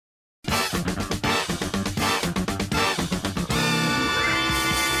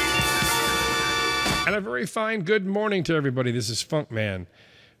very fine good morning to everybody. This is Funkman.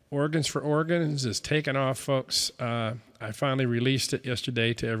 Organs for Organs is taking off, folks. I finally released it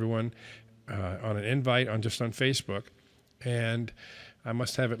yesterday to everyone on an invite on Facebook, and I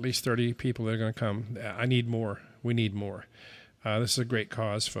must have at least 30 people that are going to come. I need more. We need more. This is a great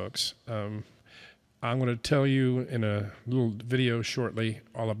cause, folks. I'm going to tell you in a little video shortly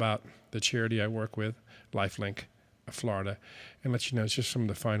all about the charity I work with, LifeLink of Florida, and let you know it's just some of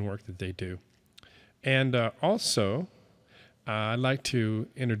the fine work that they do. And also, I'd like to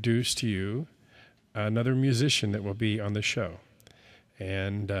introduce to you another musician that will be on the show,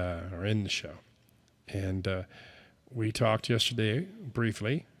 and or in the show. And we talked yesterday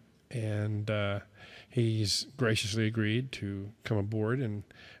briefly, and he's graciously agreed to come aboard and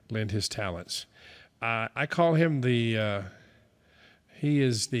lend his talents. I call him he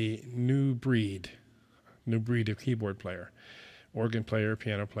is the new breed of keyboard player, organ player,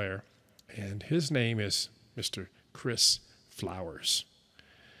 piano player, and his name is Mr. Chris Flowers.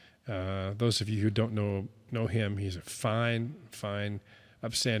 Those of you who don't know him, he's a fine,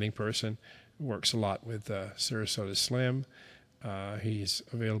 upstanding person. Works a lot with Sarasota Slim. He's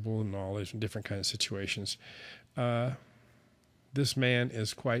available in all these different kinds of situations. This man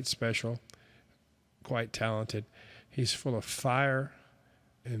is quite special, quite talented. He's full of fire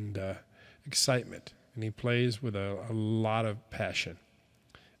and excitement, and he plays with a lot of passion.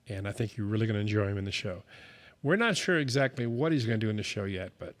 And I think you're really going to enjoy him in the show. We're not sure exactly what he's going to do in the show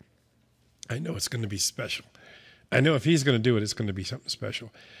yet, but I know it's going to be special. I know if he's going to do it, it's going to be something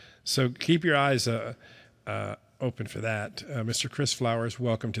special. So keep your eyes open for that. Mr. Chris Flowers,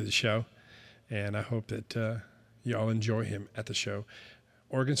 welcome to the show, and I hope that you all enjoy him at the show.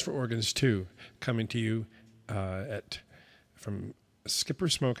 Organs for Organs 2, coming to you from Skipper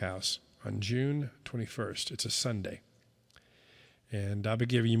Smokehouse on June 21st. It's a Sunday. And I'll be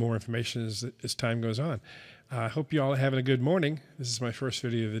giving you more information as time goes on. I hope you all are having a good morning. This is my first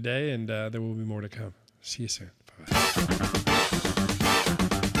video of the day, and there will be more to come. See you soon. Bye-bye.